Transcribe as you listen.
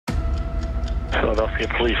Philadelphia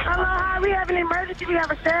police. Hello, we have an emergency. We have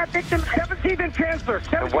a stab victim. 17th and Chancellor.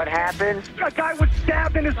 What happened? A guy was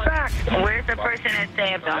stabbed in his back. Where's the person that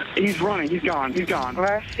stabbed him? He's running. He's gone. He's gone.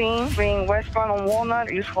 Last seen being westbound on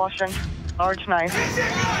Walnut, use caution, large knife.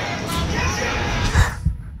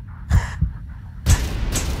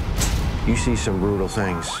 You see some brutal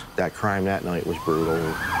things. That crime that night was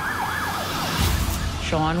brutal.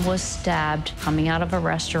 Sean was stabbed coming out of a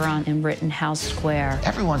restaurant in Rittenhouse Square.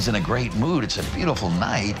 Everyone's in a great mood. It's a beautiful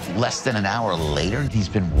night. Less than an hour later, he's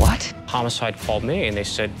been what? Homicide called me, and they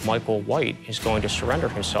said Michael White is going to surrender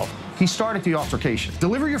himself. He started the altercation.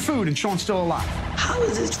 Deliver your food, and Sean's still alive. How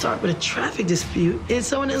does it start with a traffic dispute and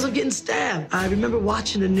someone ends up getting stabbed? I remember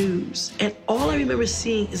watching the news, and all I remember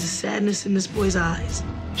seeing is the sadness in this boy's eyes.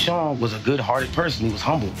 Sean was a good-hearted person. He was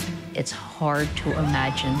humble. It's hard to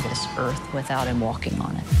imagine this earth without him walking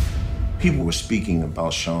on it. People were speaking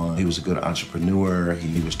about Sean. He was a good entrepreneur.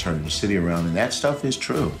 He was turning the city around, and that stuff is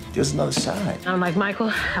true. There's another side. I'm like,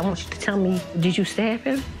 Michael, I want you to tell me, did you stab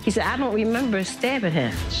him? He said, I don't remember stabbing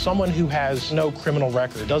him. Someone who has no criminal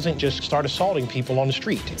record doesn't just start assaulting people on the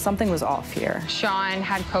street. Something was off here. Sean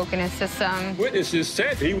had coke in his system. Witnesses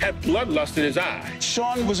said he had bloodlust in his eye.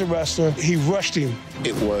 Sean was arrested. He rushed him.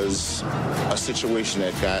 It was a situation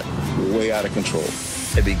that got way out of control.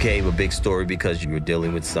 It became a big story because you were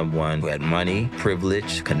dealing with someone who had money,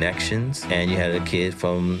 privilege, connections, and you had a kid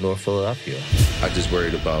from North Philadelphia. I just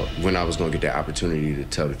worried about when I was going to get the opportunity to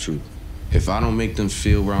tell the truth. If I don't make them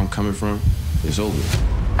feel where I'm coming from, it's over.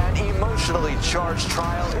 An emotionally charged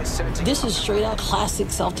trial is set to... This is straight out classic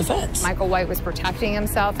self-defense. Michael White was protecting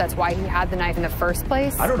himself. That's why he had the knife in the first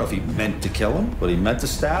place. I don't know if he meant to kill him, but he meant to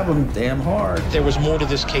stab him damn hard. There was more to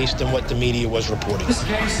this case than what the media was reporting. This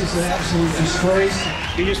case is an absolute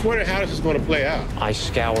disgrace. You just wonder how this is going to play out. I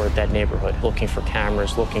scoured that neighborhood, looking for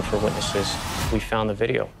cameras, looking for witnesses. We found the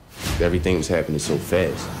video. Everything was happening so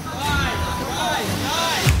fast.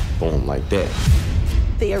 Boom, like that.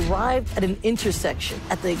 They arrived at an intersection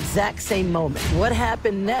at the exact same moment. What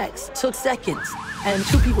happened next took seconds, and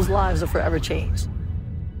two people's lives are forever changed.